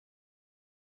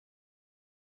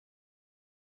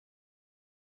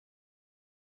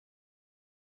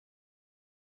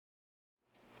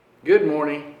Good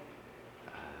morning.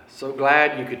 So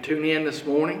glad you could tune in this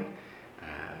morning.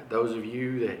 Those of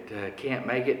you that can't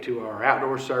make it to our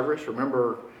outdoor service,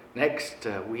 remember next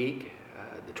week,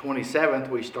 the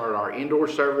 27th, we start our indoor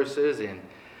services in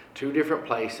 2 different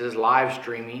places, live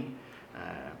streaming.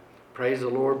 Praise the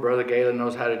Lord, Brother Galen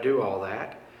knows how to do all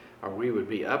that, or we would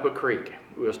be up a creek.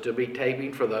 We'll still be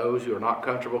taping for those who are not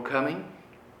comfortable coming.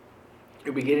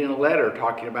 You'll be getting a letter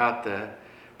talking about the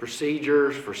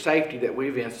procedures for safety that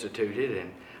we've instituted,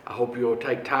 and I hope you'll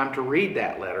take time to read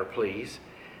that letter, please.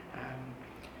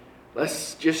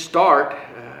 Let's just start.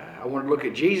 I want to look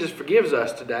at Jesus Forgives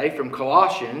Us today from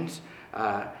Colossians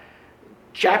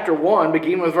chapter 1,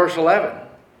 beginning with verse 11.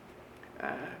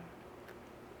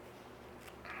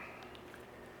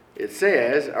 It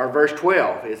says, or verse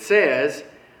 12, it says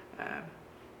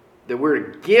that we're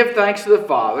to give thanks to the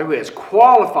Father who has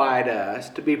qualified us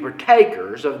to be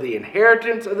partakers of the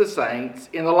inheritance of the saints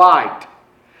in the light.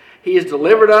 He has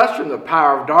delivered us from the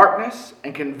power of darkness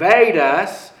and conveyed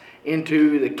us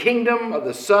into the kingdom of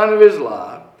the Son of His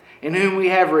love, in whom we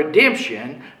have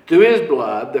redemption through His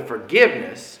blood, the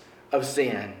forgiveness of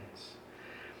sins.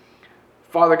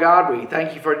 Father God, we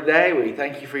thank you for today. We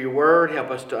thank you for your word.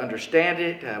 Help us to understand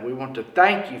it. We want to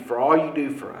thank you for all you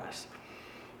do for us.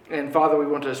 And Father, we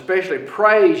want to especially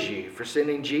praise you for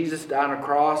sending Jesus down a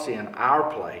cross in our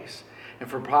place and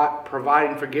for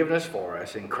providing forgiveness for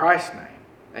us. In Christ's name,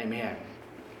 amen.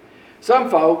 Some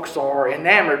folks are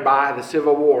enamored by the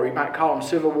Civil War. You might call them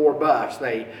Civil War buffs.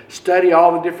 They study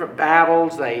all the different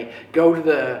battles. They go to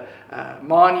the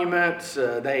monuments.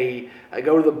 They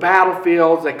go to the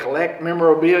battlefields. They collect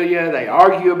memorabilia. They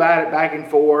argue about it back and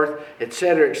forth,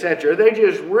 etc., etc. They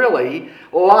just really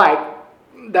like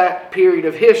that period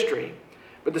of history.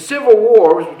 But the Civil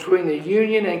War was between the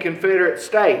Union and Confederate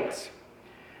States.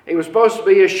 It was supposed to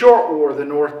be a short war, the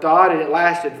North thought, and it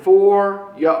lasted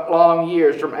 4 long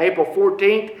years, from April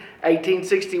 14th,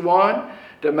 1861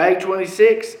 to May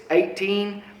 26,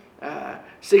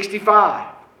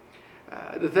 1865.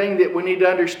 The thing that we need to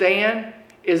understand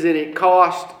is that it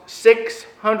cost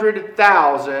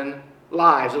 600,000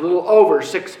 lives, a little over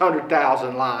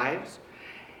 600,000 lives.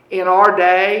 In our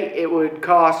day, it would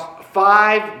cost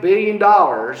 $5 billion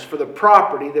for the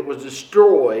property that was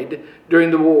destroyed during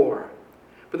the war.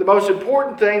 But the most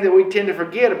important thing that we tend to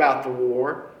forget about the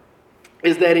war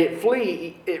is that it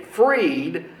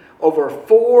freed over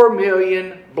 4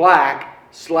 million black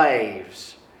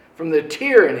slaves from the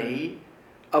tyranny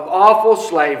of awful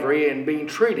slavery and being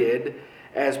treated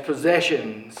as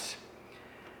possessions.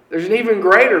 There's an even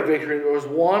greater victory that was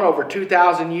won over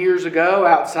 2,000 years ago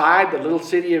outside the little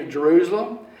city of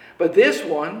Jerusalem. But this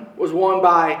one was won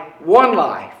by one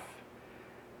life,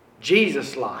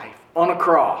 Jesus' life on a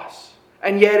cross.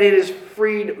 And yet it has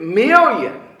freed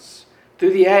millions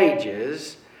through the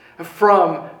ages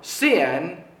from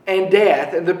sin and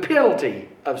death and the penalty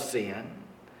of sin.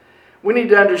 We need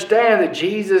to understand that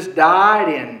Jesus died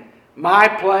in my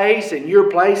place, in your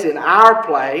place, in our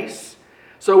place,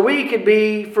 so we could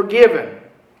be forgiven.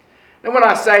 And when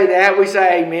I say that, we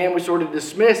say amen, we sort of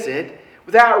dismiss it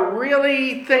without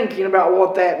really thinking about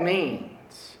what that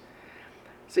means.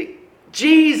 See,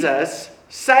 Jesus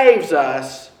saves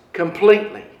us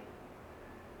completely.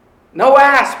 No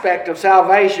aspect of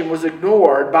salvation was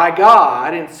ignored by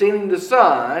God in sending the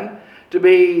Son to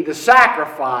be the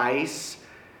sacrifice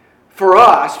for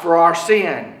us, for our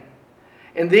sin.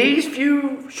 In these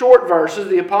few short verses,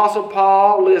 the Apostle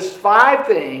Paul lists 5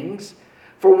 things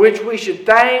for which we should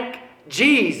thank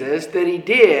Jesus that He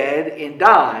did in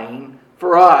dying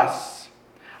for us.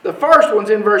 The first one's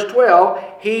in verse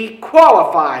 12. He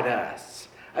qualified us.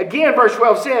 Again, verse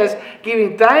 12 says,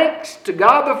 giving thanks to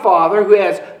God the Father who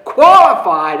has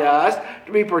qualified us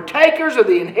to be partakers of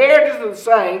the inheritance of the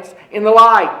saints in the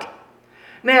light.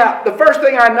 Now, the first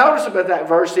thing I notice about that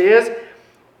verse is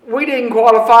we didn't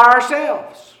qualify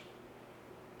ourselves.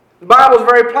 The Bible is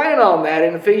very plain on that.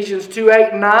 In Ephesians 2,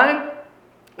 8, and 9,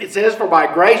 it says, for by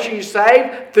grace you are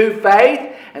saved through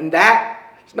faith, and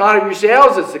that is not of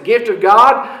yourselves, it's the gift of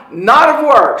God, not of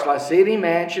works, lest any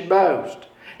man should boast.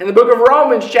 In the book of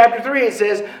Romans, chapter 3, it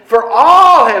says, for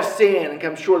all have sinned and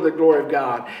come short of the glory of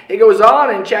God. It goes on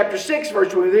in chapter 6,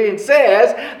 verse 23, and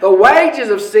says, the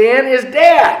wages of sin is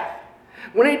death.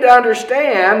 We need to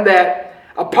understand that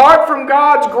apart from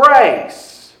God's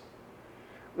grace,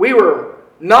 we were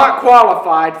not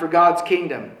qualified for God's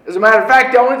kingdom. As a matter of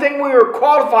fact, the only thing we were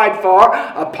qualified for,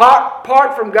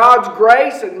 apart from God's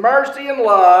grace and mercy and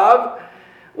love,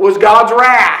 was God's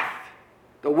wrath.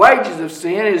 The wages of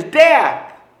sin is death.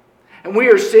 And we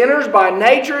are sinners by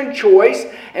nature and choice,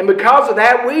 and because of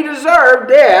that, we deserve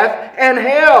death and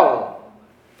hell.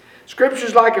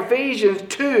 Scriptures like Ephesians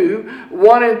 2,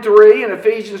 1 and 3 and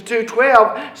Ephesians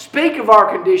 2:12 speak of our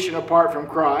condition apart from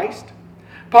Christ.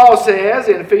 Paul says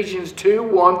in Ephesians 2,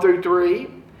 1 through 3,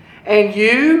 "And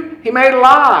you he made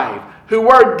alive, who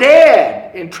were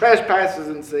dead in trespasses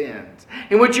and sins,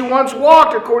 in which you once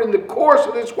walked according to the course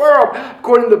of this world,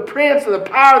 according to the prince of the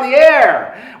power of the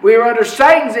air. We were under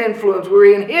Satan's influence. We were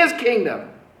in his kingdom.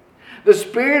 The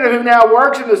spirit of who now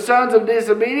works in the sons of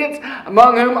disobedience,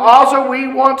 among whom also we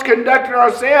once conducted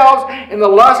ourselves in the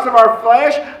lust of our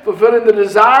flesh, fulfilling the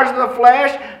desires of the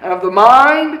flesh and of the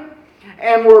mind,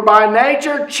 and were by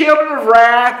nature children of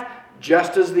wrath,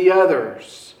 just as the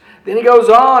others." Then he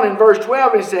goes on in verse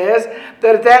 12 and he says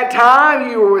that at that time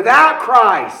you were without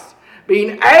Christ,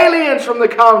 being aliens from the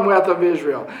commonwealth of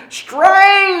Israel,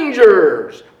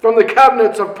 strangers from the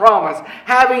covenants of promise,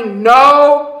 having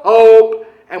no hope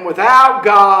and without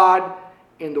God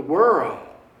in the world.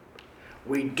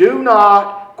 We do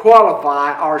not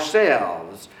qualify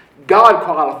ourselves. God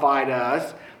qualified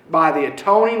us by the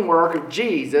atoning work of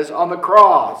Jesus on the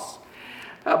cross.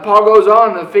 Paul goes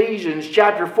on in Ephesians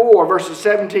chapter 4, verses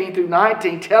 17 through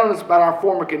 19, telling us about our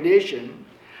former condition.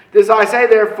 "This I say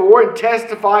therefore, and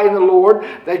testify in the Lord,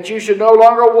 that you should no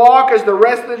longer walk as the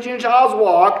rest of the Gentiles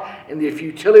walk, in the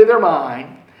futility of their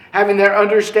mind, having their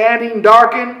understanding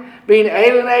darkened, being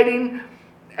alienated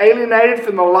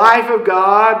from the life of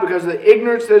God because of the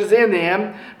ignorance that is in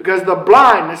them, because of the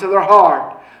blindness of their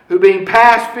heart, who being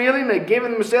past feeling have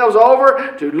given themselves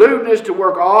over to lewdness, to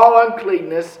work all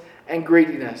uncleanness and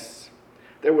greediness."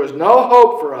 There was no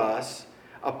hope for us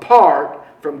apart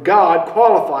from God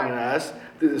qualifying us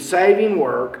through the saving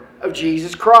work of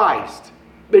Jesus Christ.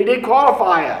 But He did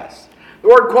qualify us. The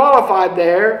word qualified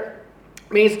there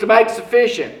means to make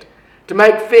sufficient, to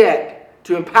make fit,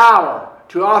 to empower,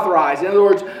 to authorize. In other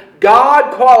words,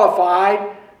 God qualified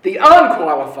the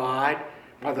unqualified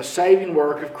by the saving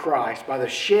work of Christ, by the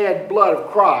shed blood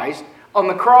of Christ on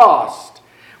the cross.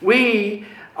 We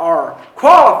are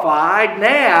qualified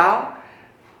now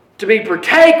to be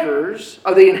partakers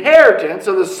of the inheritance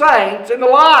of the saints in the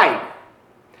light.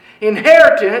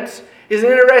 Inheritance is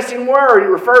an interesting word. It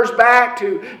refers back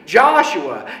to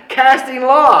Joshua casting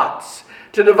lots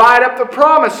to divide up the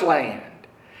promised land.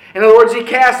 In other words, he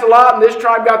cast a lot, and this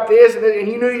tribe got this, and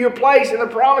you knew your place in the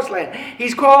promised land.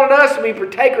 He's called us to be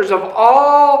partakers of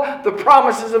all the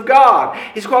promises of God.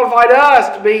 He's qualified us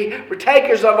to be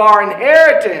partakers of our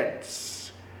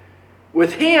inheritance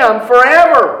with Him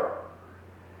forever.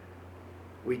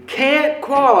 We can't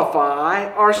qualify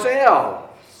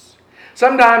ourselves.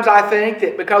 Sometimes I think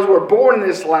that because we're born in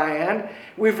this land,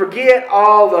 we forget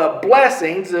all the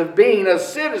blessings of being a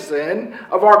citizen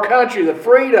of our country, the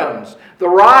freedoms, the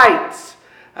rights,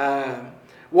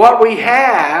 what we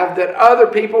have that other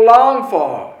people long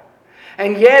for.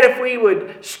 And yet if we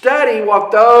would study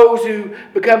what those who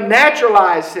become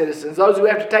naturalized citizens, those who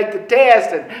have to take the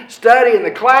test and study in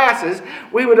the classes,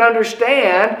 we would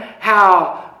understand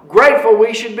how grateful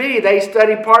we should be. They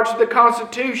study parts of the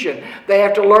Constitution. They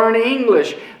have to learn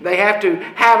English. They have to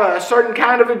have a certain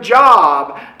kind of a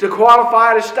job to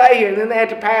qualify to stay here. And then they have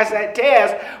to pass that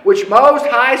test, which most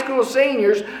high school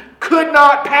seniors could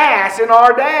not pass in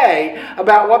our day,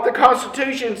 about what the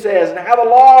Constitution says and how the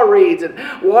law reads and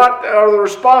what are the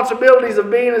responsibilities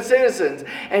of being a citizen.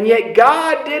 And yet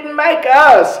God didn't make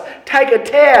us take a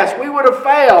test. We would have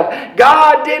failed.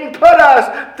 God didn't put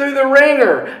us through the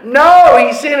ringer. No,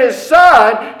 He sent His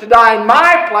Son to die in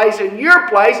my place and your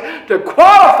place to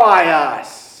qualify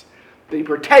us to be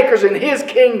partakers in His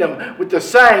kingdom with the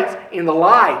saints in the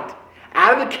light.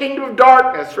 Out of the kingdom of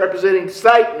darkness, representing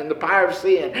Satan and the power of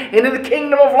sin, into the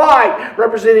kingdom of light,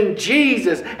 representing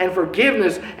Jesus and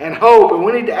forgiveness and hope. And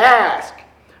we need to ask,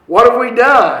 what have we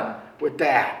done with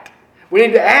that? We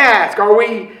need to ask, are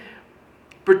we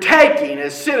partaking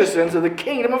as citizens of the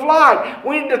kingdom of light?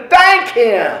 We need to thank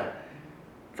Him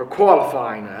for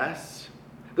qualifying us.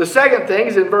 The second thing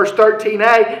is in verse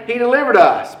 13a, He delivered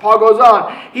us. Paul goes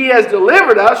on, He has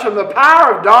delivered us from the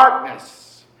power of darkness.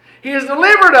 He has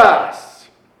delivered us.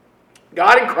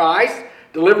 God in Christ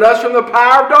delivered us from the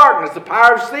power of darkness, the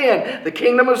power of sin, the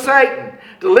kingdom of Satan.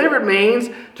 Delivered means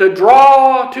to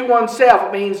draw to oneself.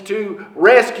 It means to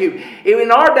rescue. In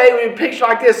our day, we would picture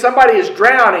like this. Somebody is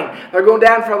drowning. They're going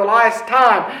down for the last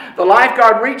time. The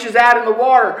lifeguard reaches out in the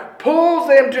water, pulls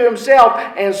them to himself,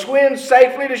 and swims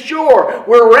safely to shore.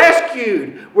 We're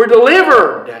rescued. We're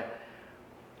delivered.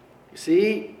 You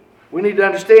see, We need to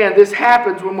understand this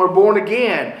happens when we're born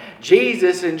again.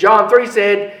 Jesus in John 3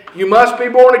 said, you must be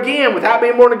born again. Without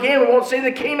being born again, we won't see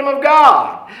the kingdom of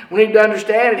God. We need to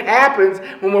understand it happens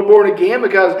when we're born again,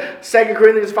 because 2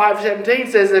 Corinthians 5:17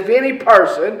 says, if any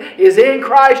person is in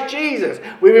Christ Jesus,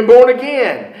 we've been born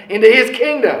again into His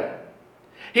kingdom.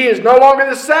 He is no longer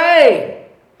the same.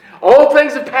 Old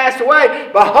things have passed away.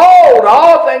 Behold,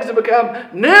 all things have become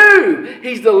new.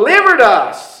 He's delivered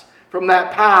us from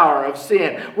that power of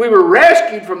sin. We were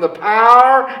rescued from the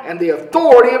power and the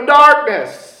authority of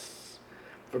darkness,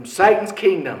 from Satan's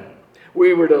kingdom.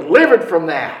 We were delivered from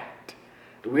that.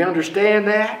 Do we understand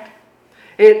that?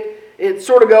 It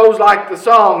sort of goes like the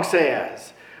song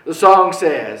says. The song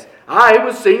says, I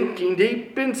was sinking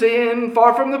deep in sin,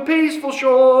 far from the peaceful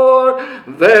shore,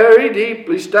 very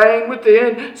deeply stained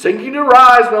within, sinking to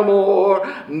rise no more.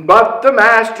 But the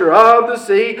master of the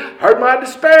sea heard my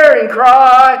despairing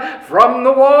cry, from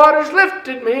the waters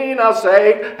lifted me, now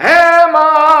saved am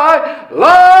I.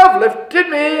 Love lifted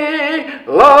me,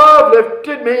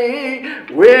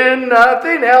 when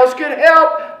nothing else could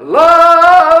help.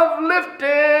 Love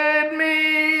lifted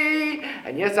me.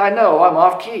 And yes, I know I'm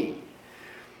off key.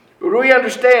 But we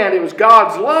understand it was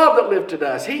God's love that lifted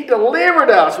us. He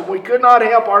delivered us when we could not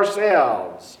help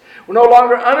ourselves. We're no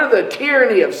longer under the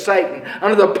tyranny of Satan,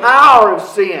 under the power of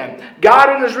sin.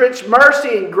 God in His rich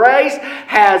mercy and grace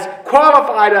has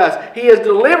qualified us. He has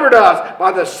delivered us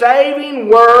by the saving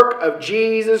work of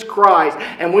Jesus Christ.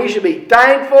 And we should be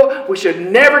thankful. We should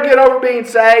never get over being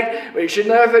saved. It should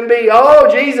nothing be,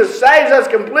 oh, Jesus saves us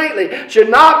completely. It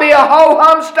should not be a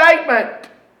ho-hum statement.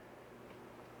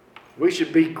 We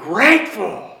should be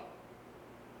grateful.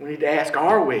 We need to ask,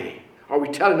 are we? Are we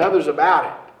telling others about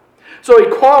it? So He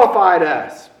qualified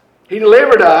us. He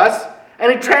delivered us.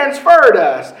 And He transferred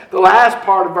us. The last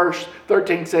part of verse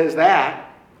 13 says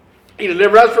that. He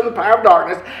delivered us from the power of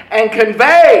darkness and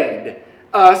conveyed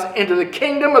us into the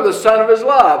kingdom of the Son of His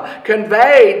love.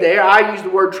 Conveyed there, I use the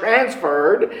word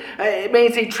transferred. It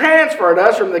means He transferred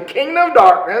us from the kingdom of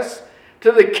darkness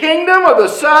to the kingdom of the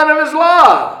Son of His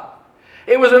love.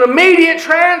 It was an immediate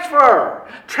transfer.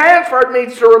 Transferred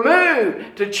means to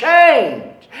remove, to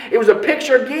change. It was a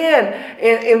picture again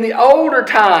in the older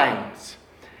times.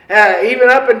 Even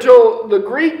up until the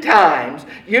Greek times,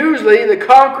 usually the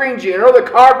conquering general, the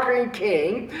conquering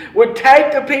king, would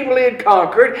take the people he had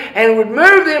conquered and would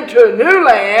move them to a new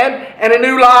land and a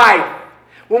new life.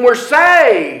 When we're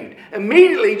saved,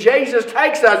 immediately Jesus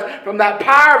takes us from that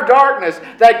power of darkness,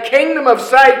 that kingdom of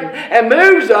Satan, and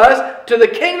moves us to the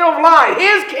kingdom of light,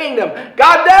 His kingdom.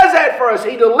 God does that for us.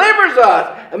 He delivers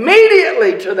us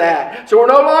immediately to that. So we're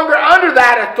no longer under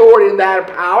that authority and that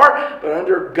power, but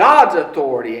under God's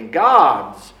authority and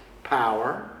God's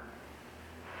power.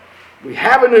 We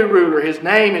have a new ruler. His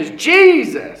name is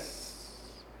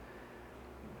Jesus.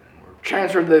 We're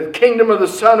transferred to the kingdom of the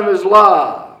Son of His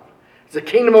love. It's a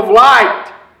kingdom of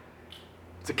light.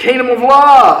 It's a kingdom of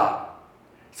love.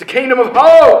 It's a kingdom of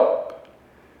hope.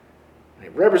 And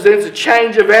it represents a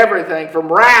change of everything,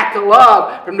 from wrath to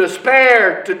love, from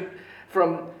despair to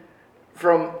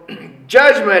from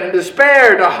judgment and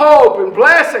despair to hope and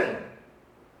blessing.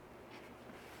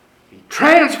 He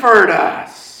transferred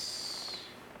us.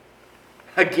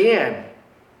 Again,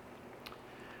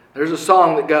 there's a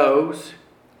song that goes,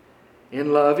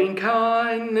 in loving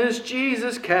kindness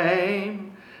Jesus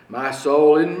came, my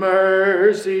soul in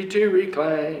mercy to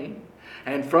reclaim,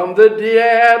 and from the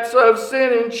depths of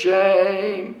sin and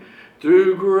shame,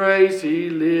 through grace He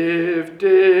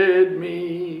lifted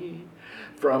me.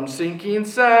 From sinking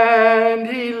sand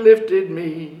He lifted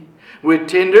me, with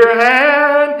tender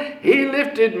hand He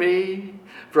lifted me,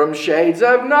 from shades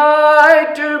of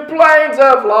night to plains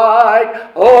of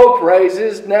light, oh, praise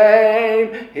His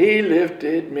name, He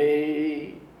lifted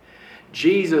me.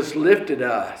 Jesus lifted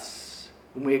us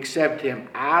when we accept Him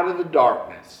out of the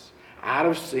darkness, out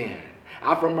of sin,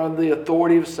 out from under the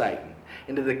authority of Satan,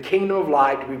 into the kingdom of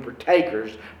light, to be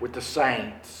partakers with the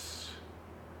saints,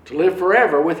 to live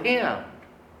forever with Him.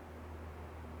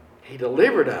 He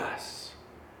delivered us.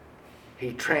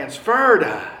 He transferred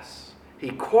us. He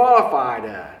qualified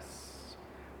us.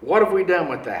 What have we done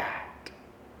with that?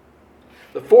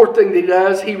 The fourth thing that He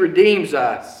does, He redeems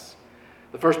us.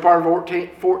 The first part of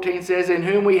 14 says, in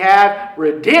whom we have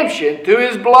redemption through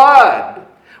His blood.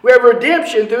 We have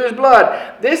redemption through His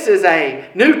blood. This is a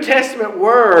New Testament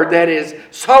word that is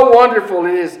so wonderful.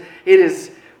 It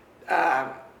is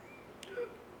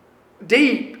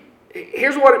deep.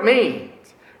 Here's what it means.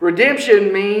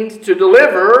 Redemption means to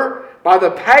deliver by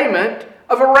the payment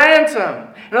of a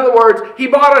ransom. In other words, He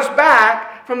bought us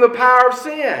back from the power of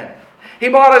sin. He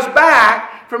bought us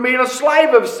back from being a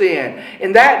slave of sin.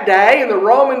 In that day, in the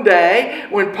Roman day,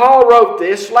 when Paul wrote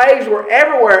this, slaves were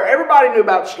everywhere. Everybody knew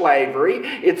about slavery,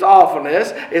 its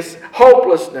awfulness, its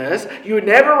hopelessness. You would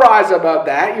never rise above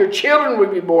that. Your children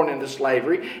would be born into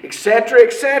slavery, etc.,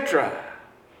 etc.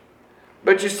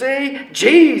 But you see,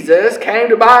 Jesus came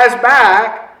to buy us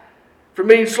back from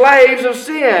being slaves of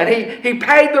sin. He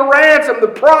paid the ransom, the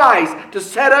price, to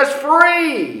set us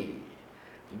free.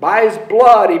 By His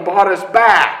blood, He bought us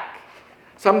back.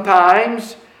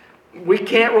 Sometimes we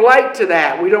can't relate to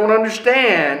that. We don't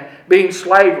understand being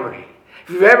slavery.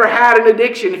 If you've ever had an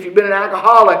addiction, if you've been an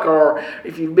alcoholic or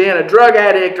if you've been a drug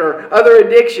addict or other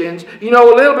addictions, you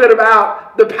know a little bit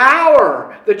about the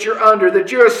power that you're under,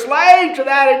 that you're a slave to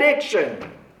that addiction.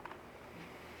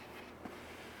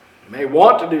 You may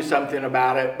want to do something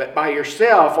about it, but by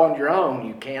yourself, on your own,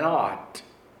 you cannot.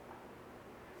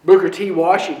 Booker T.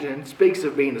 Washington speaks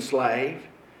of being a slave.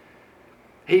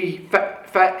 He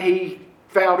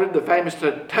founded the famous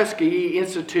Tuskegee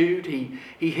Institute.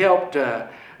 He helped the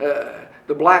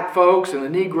black folks and the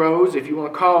Negroes, if you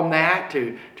want to call them that,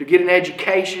 to get an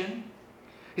education.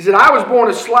 He said, I was born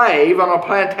a slave on a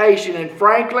plantation in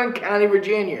Franklin County,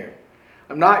 Virginia.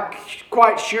 I'm not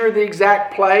quite sure the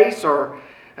exact place or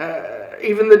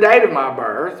even the date of my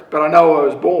birth, but I know I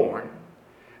was born.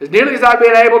 As nearly as I've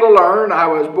been able to learn, I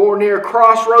was born near a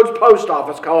crossroads post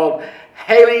office called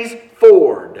Haley's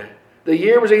Ford. The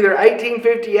year was either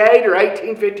 1858 or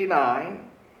 1859.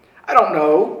 I don't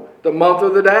know the month or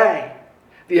the day.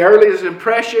 The earliest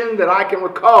impression that I can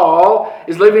recall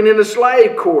is living in the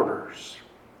slave quarters.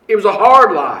 It was a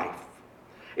hard life.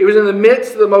 It was in the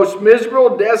midst of the most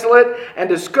miserable, desolate, and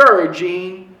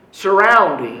discouraging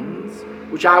surroundings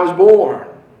which I was born.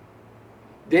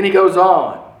 Then he goes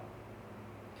on.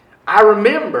 I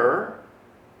remember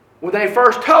when they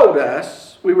first told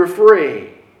us we were free.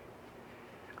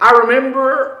 I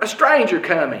remember a stranger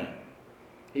coming.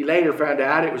 He later found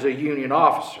out it was a Union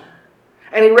officer.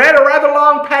 And he read a rather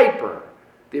long paper,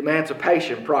 the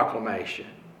Emancipation Proclamation,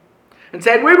 and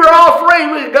said we were all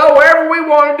free. We could go wherever we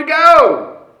wanted to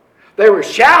go. They were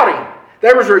shouting.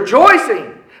 There was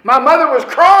rejoicing. My mother was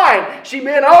crying. She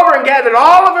bent over and gathered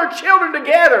all of her children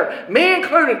together, me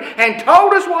included, and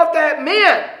told us what that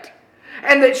meant.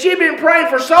 And that she'd been praying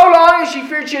for so long and she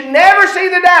feared she'd never see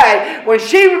the day when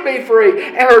she would be free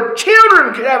and her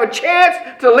children could have a chance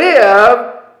to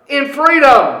live in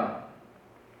freedom.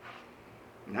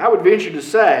 And I would venture to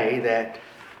say that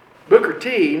Booker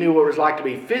T knew what it was like to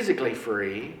be physically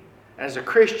free and as a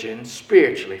Christian,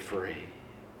 spiritually free.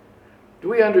 Do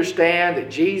we understand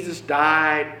that Jesus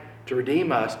died to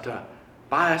redeem us, to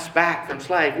buy us back from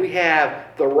slavery? We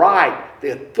have the right,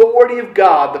 the authority of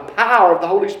God, the power of the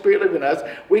Holy Spirit living in us.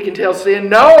 We can tell sin,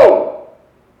 no.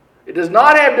 It does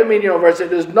not have dominion over us. It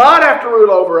does not have to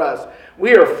rule over us.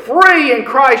 We are free in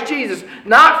Christ Jesus.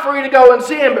 Not free to go and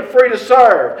sin, but free to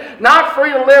serve. Not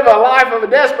free to live a life of a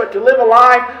despot, to live a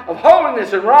life of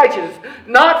holiness and righteousness.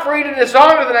 Not free to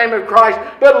dishonor the name of Christ,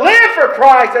 but live for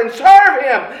Christ and serve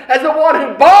Him as the one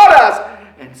who bought us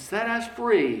and set us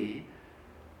free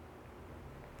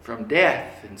from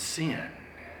death and sin.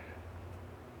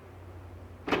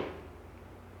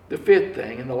 The fifth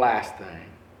thing and the last thing.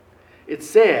 It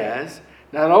says,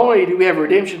 not only do we have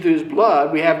redemption through His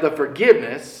blood, we have the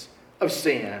forgiveness of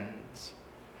sins.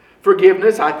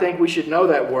 Forgiveness, I think we should know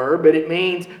that word, but it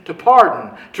means to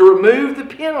pardon, to remove the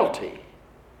penalty.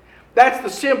 That's the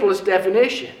simplest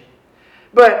definition.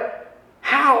 But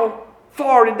how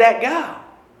far did that go?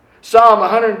 Psalm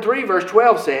 103 verse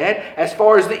 12 said, as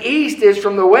far as the east is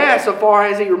from the west, so far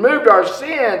has He removed our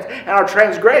sins and our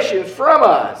transgressions from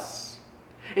us.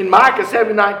 In Micah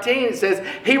 7:19 it says,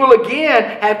 He will again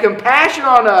have compassion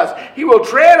on us. He will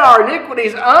tread our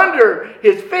iniquities under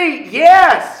His feet.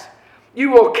 Yes,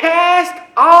 you will cast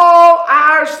all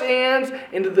our sins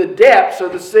into the depths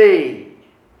of the sea.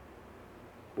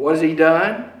 What has He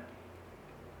done?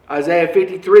 Isaiah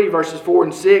 53 verses 4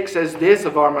 and 6 says this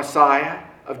of our Messiah,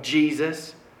 of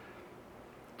Jesus.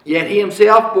 Yet He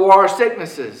Himself bore our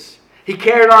sicknesses. He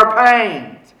carried our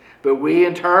pains. But we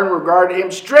in turn regarded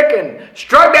Him stricken,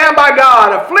 struck down by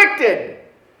God, afflicted.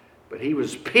 But He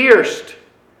was pierced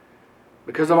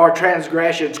because of our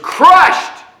transgressions,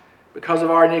 crushed because of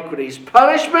our iniquities.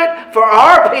 Punishment for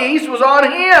our peace was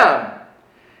on Him.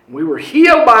 We were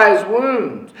healed by His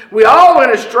wounds. We all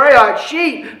went astray like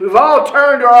sheep. We've all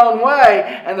turned our own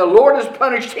way. And the Lord has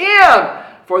punished Him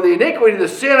for the iniquity, the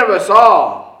sin of us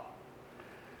all.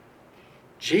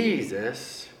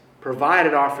 Jesus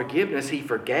provided our forgiveness. He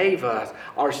forgave us.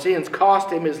 Our sins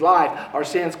cost Him His life. Our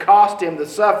sins cost Him the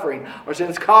suffering. Our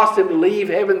sins cost Him to leave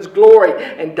heaven's glory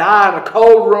and die on a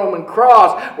cold Roman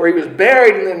cross where He was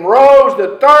buried and then rose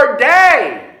the third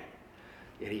day.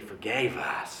 Yet He forgave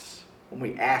us when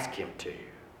we ask Him to.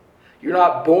 You're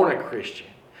not born a Christian.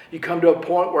 You come to a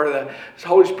point where the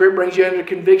Holy Spirit brings you under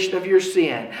conviction of your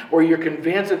sin, where you're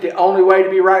convinced that the only way to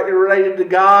be rightly related to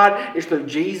God is through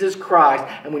Jesus Christ.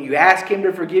 And when you ask Him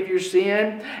to forgive your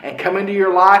sin and come into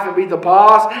your life and be the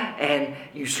boss, and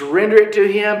you surrender it to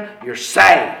Him, you're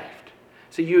saved.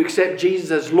 So you accept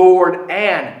Jesus as Lord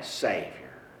and Savior.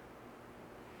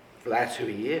 For that's who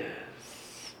He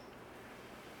is.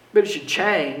 But it should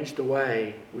change the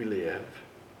way we live.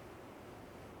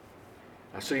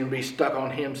 So you'll be stuck on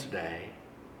hymns today.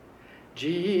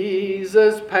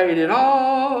 Jesus paid it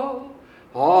all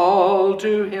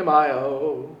to Him I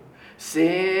owe.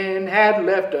 Sin had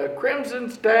left a crimson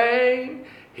stain,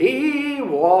 He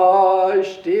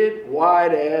washed it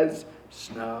white as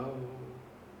snow.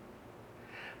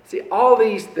 See, all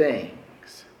these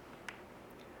things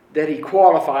that He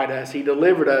qualified us, He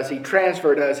delivered us, He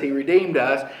transferred us, He redeemed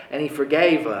us, and He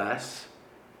forgave us,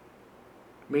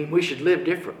 mean we should live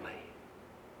differently.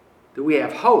 That we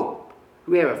have hope.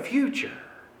 We have a future.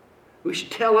 We should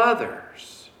tell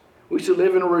others. We should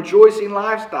live in a rejoicing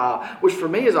lifestyle, which for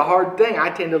me is a hard thing. I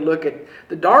tend to look at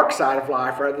the dark side of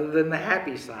life rather than the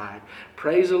happy side.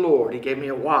 Praise the Lord, He gave me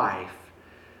a wife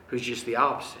who's just the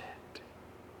opposite.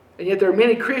 And yet there are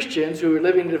many Christians who are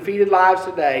living defeated lives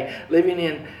today, living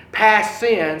in past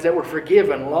sins that were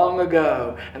forgiven long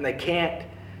ago, and they can't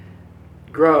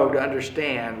grow to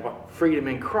understand what freedom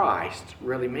in Christ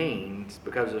really means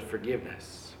because of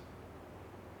forgiveness.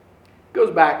 It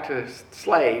goes back to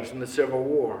slaves in the Civil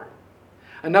War.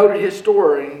 A noted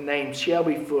historian named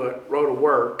Shelby Foote wrote a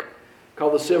work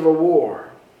called The Civil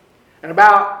War. And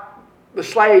about the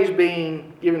slaves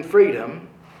being given freedom,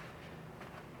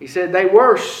 he said they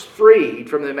were freed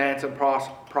from the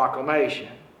Emancipation Proclamation.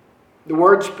 The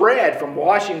word spread from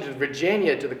Washington,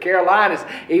 Virginia to the Carolinas,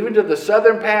 even to the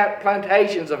southern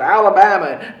plantations of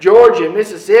Alabama, Georgia, and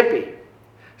Mississippi.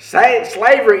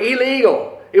 Slavery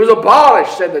illegal. It was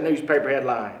abolished, said the newspaper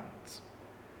headlines.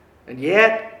 And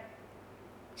yet,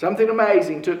 something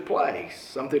amazing took place.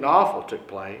 Something awful took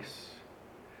place.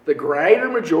 The greater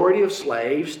majority of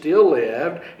slaves still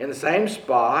lived in the same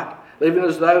spot, living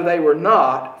as though they were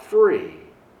not free.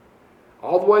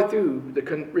 All the way through the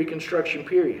Reconstruction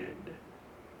period.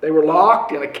 They were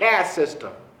locked in a caste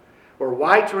system where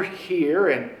whites were here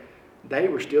and they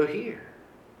were still here.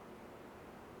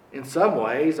 In some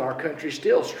ways, our country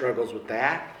still struggles with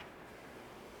that.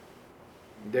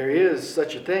 There is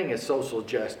such a thing as social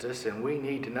justice, and we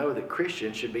need to know that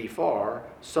Christians should be for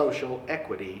social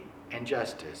equity and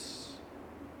justice.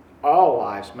 All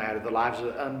lives matter. The lives of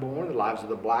the unborn, the lives of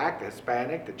the black, the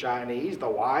Hispanic, the Chinese, the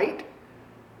white.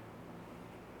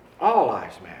 All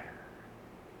lives matter.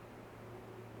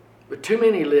 But too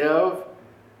many live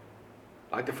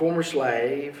like the former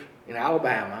slave in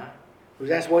Alabama, who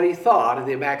was asked what he thought of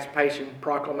the Emancipation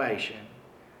Proclamation.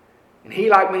 And he,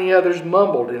 like many others,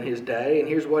 mumbled in his day, and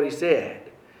here's what he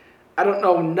said. I don't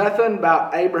know nothing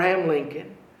about Abraham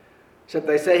Lincoln, except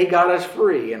they say he got us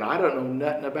free, and I don't know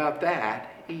nothing about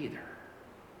that either.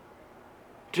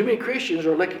 Too many Christians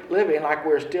are living like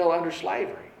we're still under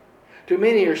slavery. Too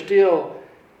many are still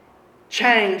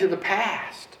chained to the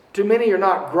past. Too many are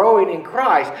not growing in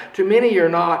Christ. Too many are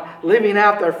not living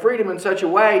out their freedom in such a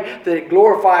way that it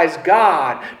glorifies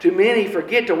God. Too many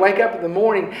forget to wake up in the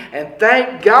morning and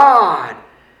thank God.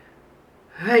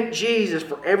 Thank Jesus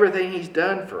for everything He's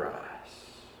done for us.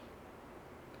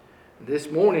 This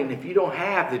morning, if you don't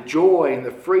have the joy and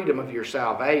the freedom of your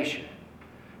salvation,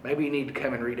 maybe you need to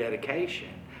come in rededication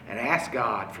and ask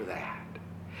God for that.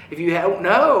 If you don't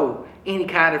know any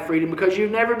kind of freedom because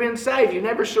you've never been saved, you've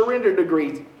never surrendered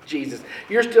to Jesus,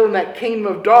 you're still in that kingdom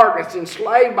of darkness,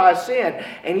 enslaved by sin,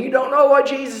 and you don't know what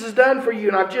Jesus has done for you,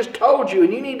 and I've just told you,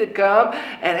 and you need to come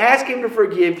and ask Him to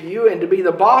forgive you and to be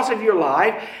the boss of your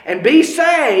life and be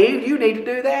saved, you need to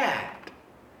do that.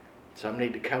 Some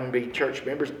need to come and be church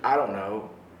members. I don't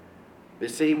know. But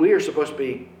see, we are supposed to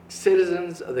be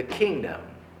citizens of the kingdom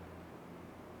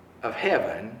of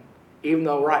heaven, even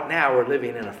though right now we're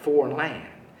living in a foreign land.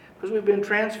 Because we've been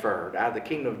transferred out of the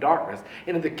kingdom of darkness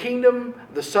into the kingdom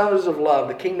of the sons of love,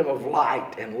 the kingdom of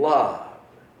light and love,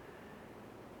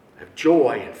 of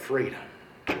joy and freedom.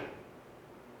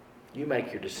 You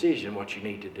make your decision what you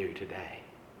need to do today.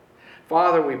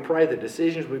 Father, we pray the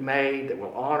decisions we made that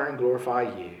will honor and glorify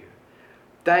You.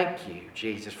 Thank You,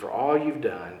 Jesus, for all You've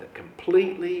done that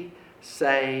completely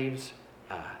saves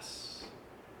us.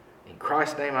 In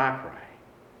Christ's name I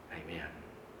pray. Amen.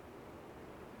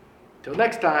 Till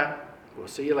next time, we'll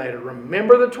see you later.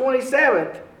 Remember the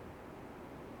 27th.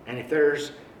 And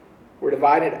if we're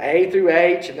divided A through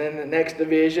H, and then the next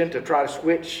division to try to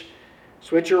switch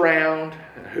around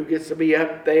who gets to be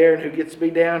up there and who gets to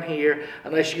be down here.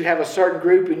 Unless you have a certain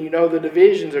group and you know the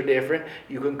divisions are different,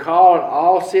 you can call and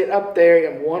all sit up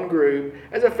there in one group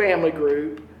as a family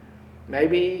group.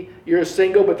 Maybe you're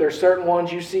single, but there's certain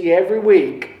ones you see every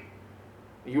week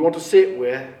you want to sit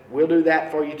with. We'll do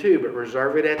that for you too, but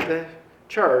reserve it at the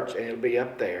church and it'll be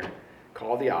up there.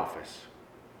 Call the office.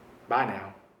 Bye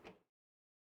now.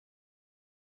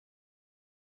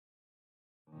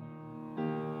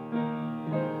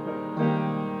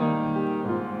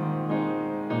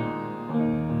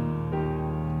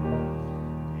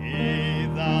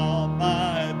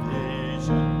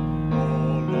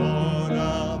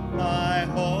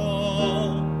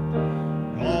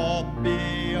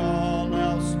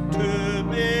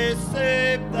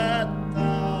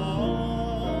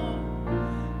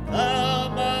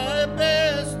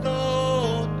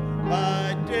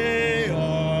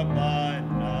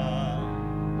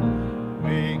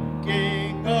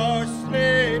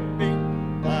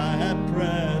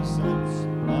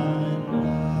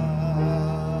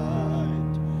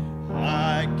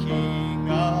 Keep